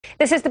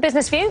This is the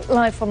Business View,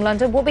 live from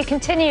London. We'll be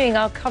continuing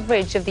our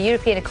coverage of the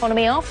European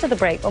economy after the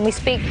break when we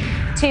speak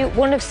to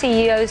one of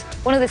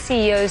the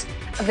CEOs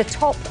of the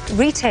top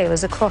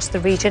retailers across the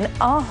region.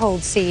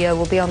 Ahold CEO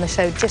will be on the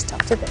show just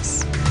after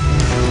this.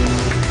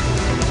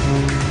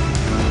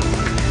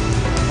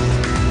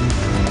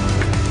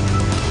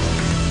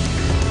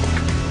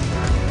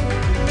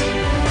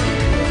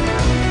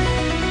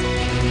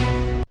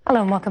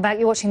 Hello and welcome back.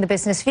 You're watching The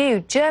Business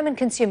View. German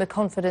consumer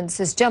confidence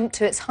has jumped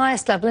to its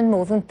highest level in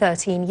more than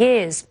 13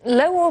 years.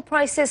 Low oil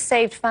prices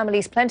saved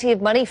families plenty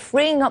of money,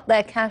 freeing up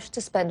their cash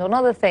to spend on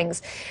other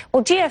things.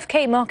 Well,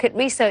 GfK Market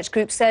Research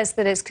Group says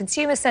that its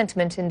consumer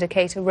sentiment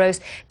indicator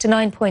rose to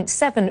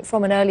 9.7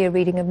 from an earlier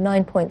reading of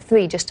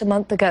 9.3 just a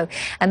month ago.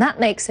 And that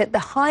makes it the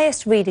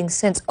highest reading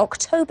since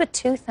October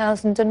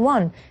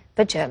 2001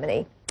 for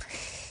Germany.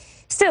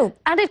 Still,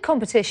 added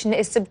competition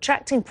is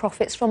subtracting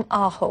profits from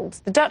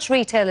Ahold. The Dutch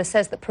retailer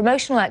says that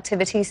promotional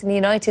activities in the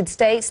United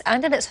States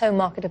and in its home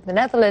market of the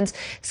Netherlands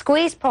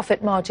squeezed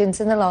profit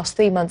margins in the last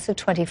 3 months of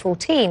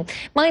 2014.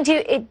 Mind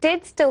you, it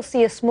did still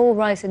see a small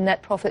rise in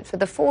net profit for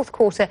the fourth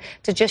quarter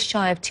to just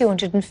shy of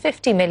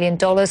 $250 million.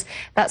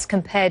 That's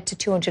compared to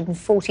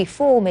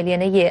 $244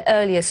 million a year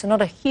earlier, so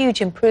not a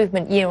huge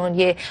improvement year on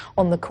year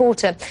on the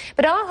quarter.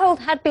 But Ahold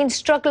had been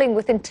struggling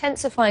with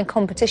intensifying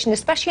competition,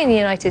 especially in the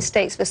United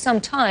States, for some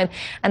time.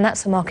 And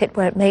that's a market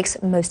where it makes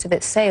most of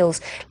its sales.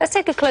 Let's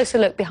take a closer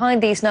look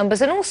behind these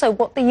numbers and also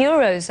what the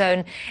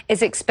Eurozone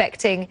is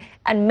expecting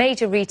and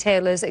major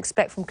retailers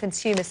expect from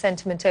consumer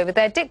sentiment over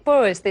there. Dick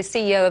Boer is the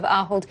CEO of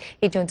Ahold.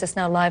 He joins us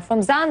now live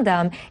from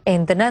Zaandam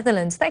in the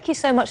Netherlands. Thank you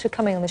so much for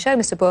coming on the show,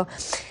 Mr. Boer.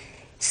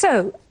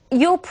 So,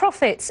 your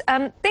profits,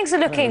 things are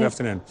looking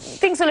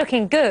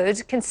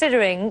good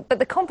considering, but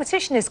the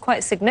competition is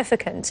quite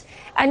significant.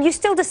 And you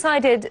still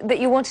decided that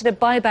you wanted to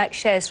buy back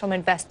shares from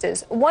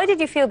investors. Why did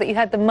you feel that you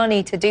had the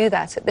money to do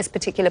that at this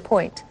particular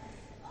point?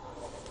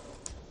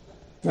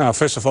 Now,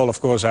 first of all, of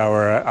course,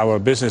 our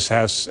business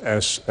has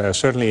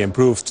certainly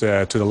improved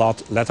to the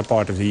latter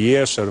part of the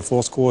year. So the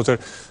fourth quarter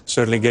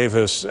certainly gave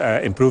us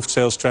improved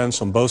sales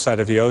trends on both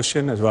sides of the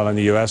ocean, as well in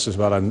the US, as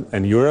well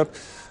in Europe.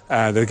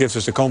 That gives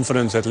us the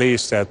confidence, at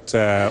least,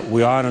 that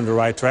we are on the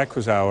right track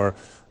with our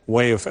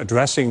way of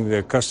addressing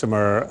the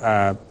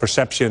customer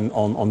perception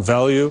on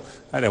value.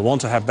 They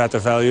want to have better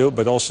value,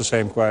 but also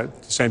at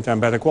the same time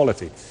better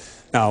quality.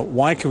 Now,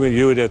 why can we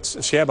do that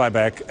share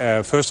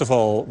buyback? First of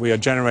all, we are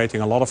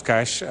generating a lot of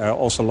cash.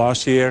 Also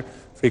last year,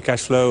 free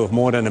cash flow of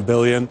more than $1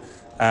 billion.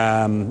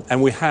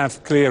 And we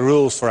have clear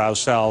rules for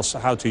ourselves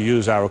how to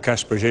use our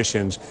cash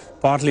positions,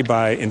 partly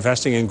by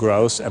investing in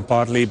growth and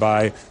partly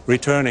by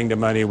returning the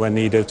money when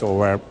needed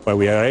or where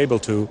we are able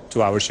to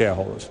our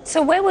shareholders.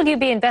 So where will you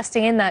be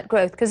investing in that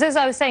growth? Because as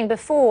I was saying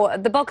before,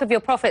 the bulk of your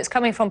profits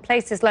coming from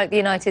places like the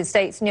United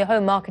States and your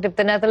home market of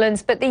the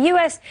Netherlands. But the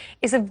US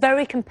is a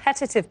very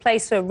competitive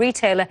place for a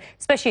retailer,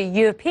 especially a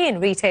European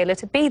retailer,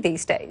 to be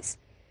these days.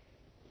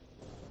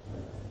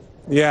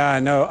 Yeah,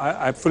 no,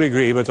 I fully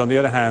agree. But on the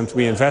other hand,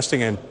 we're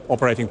investing in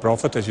operating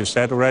profit, as you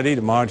said already.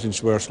 The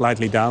margins were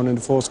slightly down in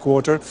the fourth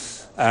quarter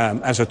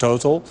as a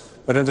total.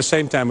 But at the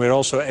same time, we're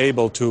also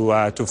able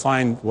to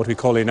find what we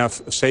call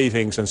enough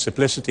savings and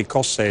simplicity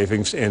cost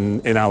savings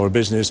in our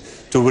business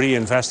to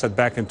reinvest that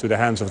back into the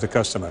hands of the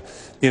customer.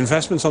 The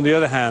investments, on the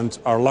other hand,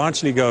 are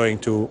largely going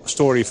to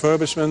store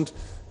refurbishment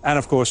and,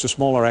 of course, the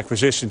smaller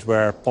acquisitions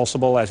where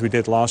possible, as we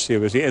did last year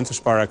with the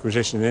Interspar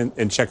acquisition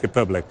in Czech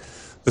Republic.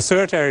 The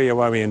third area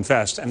where we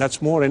invest, and that's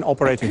more in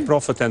operating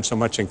profit than so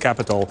much in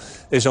capital,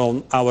 is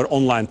on our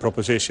online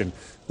proposition.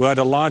 We are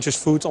the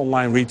largest food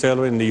online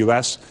retailer in the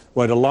US.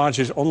 We're the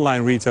largest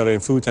online retailer in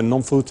food and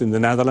non-food in the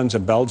Netherlands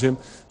and Belgium.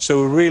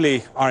 So we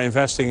really are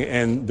investing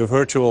in the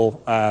virtual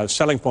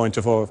selling point,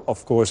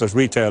 of course, as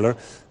retailer.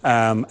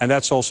 And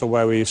that's also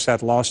where we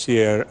set last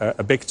year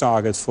a big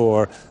target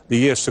for the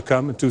years to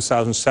come in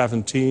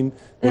 2017.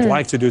 We'd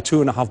like to do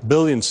 $2.5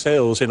 billion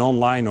sales in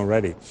online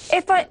already.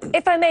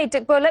 If I may,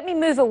 Dick Boer, let me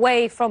move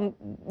away from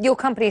your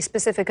company's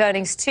specific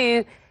earnings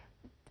to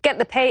get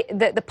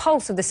the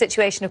pulse of the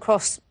situation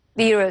across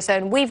the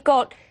Eurozone. We've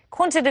got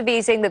quantitative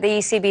easing that the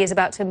ECB is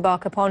about to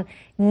embark upon,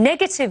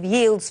 negative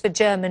yields for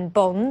German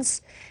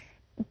bonds.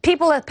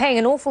 People are paying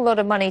an awful lot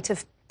of money to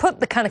put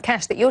the kind of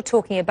cash that you're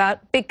talking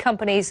about, big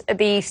companies at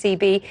the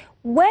ECB.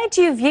 Where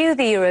do you view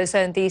the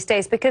Eurozone these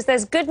days? Because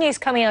there's good news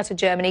coming out of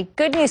Germany,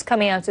 good news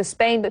coming out of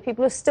Spain, but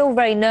people are still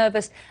very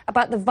nervous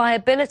about the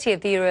viability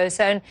of the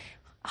Eurozone,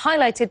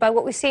 highlighted by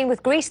what we've seen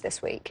with Greece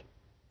this week.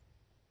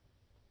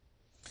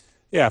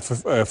 Yeah,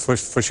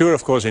 for sure,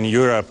 of course, in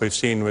Europe, we've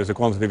seen with the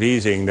quantitative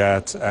easing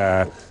that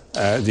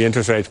the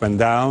interest rates went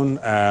down.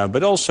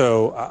 But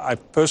also, I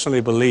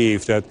personally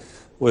believe that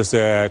with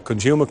the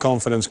consumer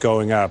confidence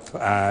going up,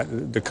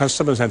 the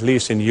customers, at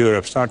least in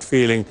Europe, start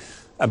feeling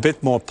a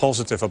bit more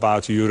positive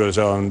about the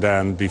Eurozone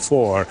than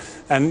before.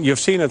 And you've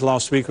seen it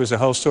last week with the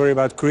whole story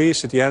about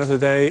Greece. At the end of the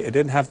day, it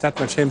didn't have that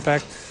much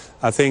impact.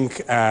 I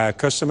think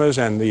customers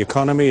and the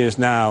economy is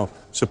now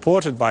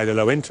supported by the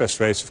low interest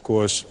rates, of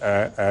course,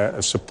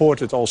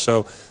 supported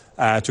also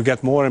to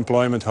get more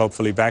employment,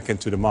 hopefully, back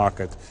into the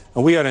market.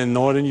 And we are in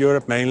Northern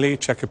Europe mainly,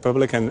 Czech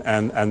Republic and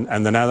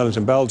the Netherlands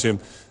and Belgium.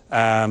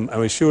 And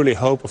we surely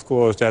hope, of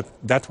course, that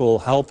that will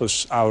help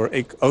us, our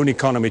own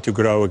economy, to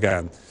grow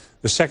again.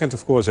 The second,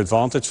 of course,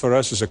 advantage for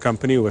us as a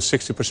company where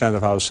 60%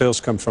 of our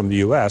sales come from the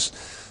US,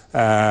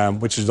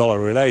 which is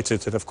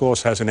dollar-related, it, of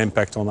course, has an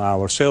impact on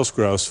our sales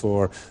growth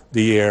for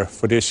the year,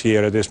 for this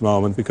year at this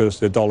moment, because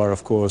the dollar,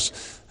 of course,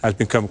 has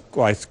become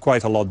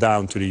quite a lot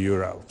down to the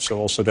euro. So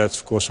also that's,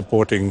 of course,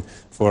 supporting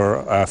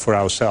for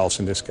ourselves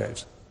in this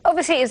case.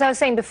 Obviously, as I was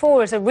saying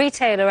before, as a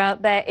retailer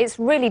out there, it's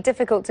really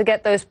difficult to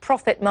get those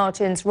profit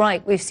margins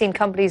right. We've seen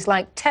companies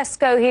like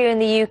Tesco here in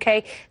the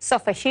UK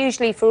suffer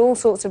hugely for all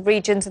sorts of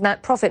regions and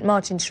that profit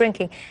margin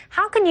shrinking.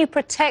 How can you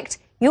protect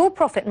your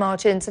profit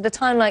margins at a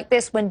time like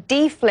this when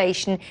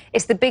deflation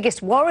is the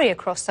biggest worry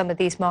across some of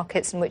these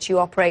markets in which you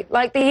operate,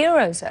 like the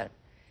Eurozone?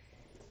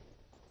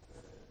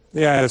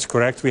 Yeah, that's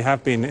correct. We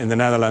have been in the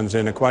Netherlands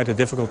in quite a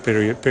difficult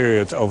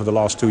period over the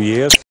last 2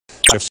 years.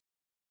 We've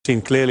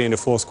seen clearly in the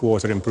fourth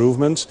quarter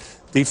improvements.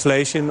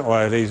 Deflation, or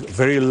at least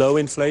very low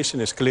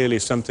inflation, is clearly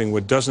something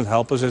which doesn't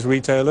help us as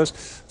retailers.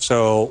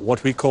 So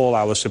what we call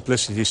our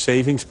simplicity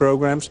savings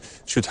programs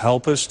should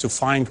help us to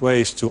find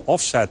ways to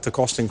offset the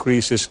cost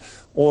increases,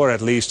 or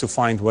at least to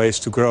find ways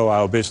to grow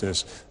our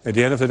business. At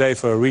the end of the day,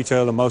 for a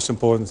retailer, the most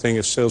important thing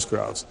is sales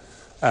growth.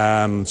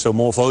 So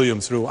more volume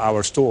through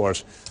our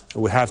stores.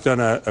 We have done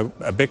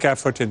a big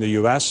effort in the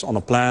US on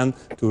a plan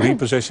to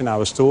reposition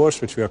our stores,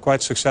 which we are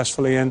quite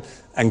successfully in,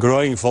 and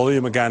growing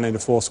volume again in the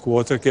fourth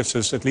quarter gives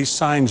us at least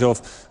signs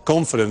of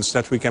confidence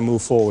that we can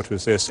move forward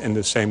with this in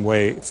the same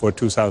way for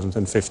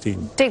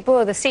 2015. Dick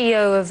Boer, the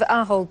CEO of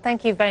Ahold,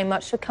 thank you very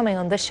much for coming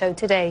on the show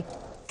today.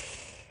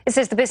 This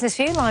is the Business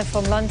View live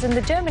from London.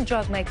 The German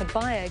drug maker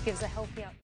Bayer gives a healthy